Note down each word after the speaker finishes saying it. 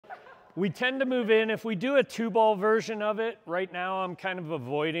We tend to move in. If we do a 2-ball version of it, right now I'm kind of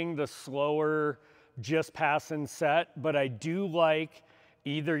avoiding the slower just pass and set, but I do like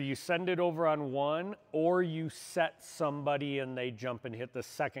either you send it over on one or you set somebody and they jump and hit the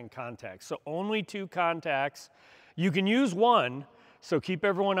second contact. So only 2 contacts. You can use one, so keep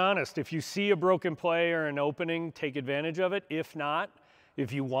everyone honest. If you see a broken play or an opening, take advantage of it. If not,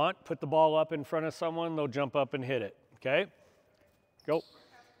 if you want, put the ball up in front of someone, they'll jump up and hit it, okay? Go.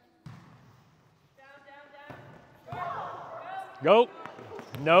 Go.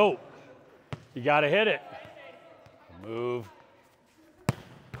 No. You got to hit it. Move.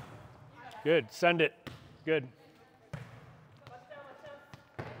 Good. Send it. Good.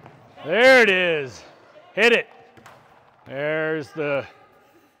 There it is. Hit it. There's the.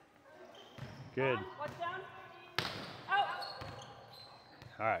 Good.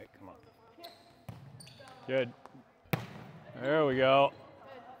 All right, come on. Good. There we go.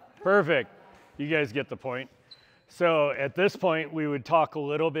 Perfect. You guys get the point. So at this point, we would talk a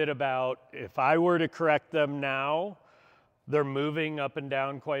little bit about if I were to correct them now, they're moving up and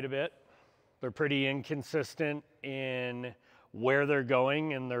down quite a bit. They're pretty inconsistent in where they're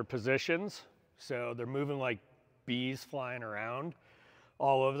going in their positions. So they're moving like bees flying around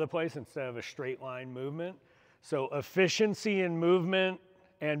all over the place instead of a straight line movement. So efficiency in movement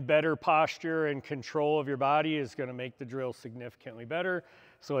and better posture and control of your body is going to make the drill significantly better.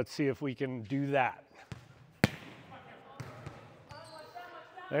 So let's see if we can do that.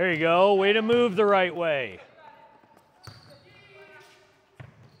 There you go. Way to move the right way.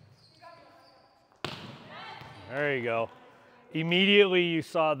 There you go. Immediately you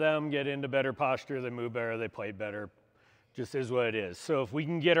saw them get into better posture, they move better, they play better. Just is what it is. So if we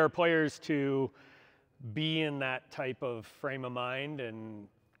can get our players to be in that type of frame of mind and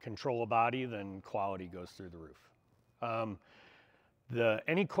control a body, then quality goes through the roof.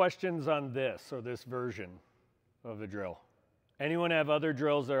 Any questions on this or this version of the drill? Anyone have other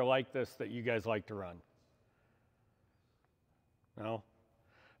drills that are like this that you guys like to run? No?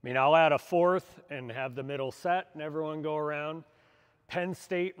 I mean, I'll add a 4th and have the middle set and everyone go around. Penn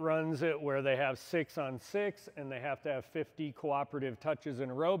State runs it where they have 6 on 6 and they have to have 50 cooperative touches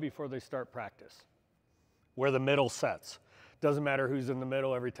in a row before they start practice, where the middle sets. Doesn't matter who's in the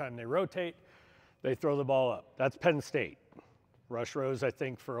middle, every time they rotate, they throw the ball up. That's Penn State. Rush Rose, I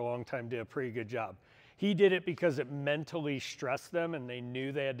think, for a long time did a pretty good job. He did it because it mentally stressed them and they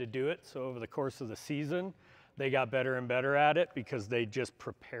knew they had to do it. So over the course of the season, they got better and better at it because they just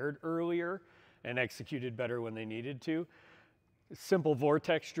prepared earlier and executed better when they needed to. Simple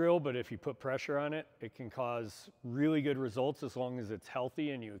vortex drill, but if you put pressure on it, it can cause really good results as long as it's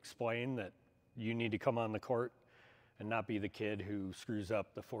healthy and you explain that you need to come on the court and not be the kid who screws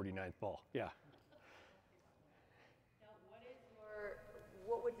up the 49th ball. Yeah.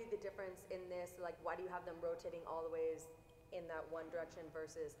 What would be the difference in this? Like, why do you have them rotating all the ways in that one direction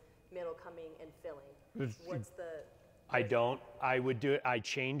versus middle coming and filling? What's the? I don't. I would do it. I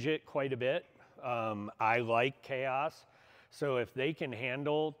change it quite a bit. I like chaos. So if they can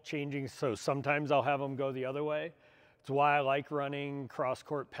handle changing, so sometimes I'll have them go the other way. It's why I like running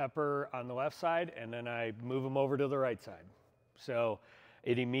cross-court pepper on the left side, and then I move them over to the right side. So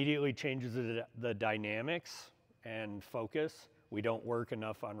it immediately changes the dynamics and focus. We don't work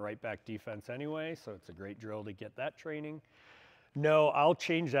enough on right back defense anyway, so it's a great drill to get that training. No, I'll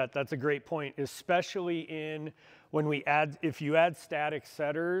change that. That's a great point, especially in when we add, if you add static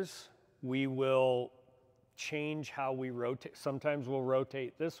setters, we will change how we rotate. Sometimes we'll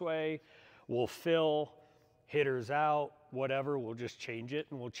rotate this way, we'll fill, hitters out, whatever, we'll just change it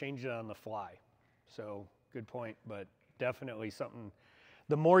and we'll change it on the fly. So good point, but definitely something,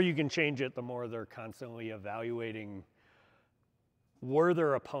 the more you can change it, the more they're constantly evaluating were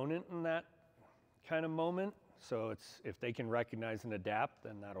their opponent in that kind of moment. So it's, if they can recognize and adapt,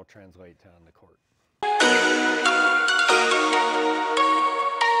 then that'll translate to on the court.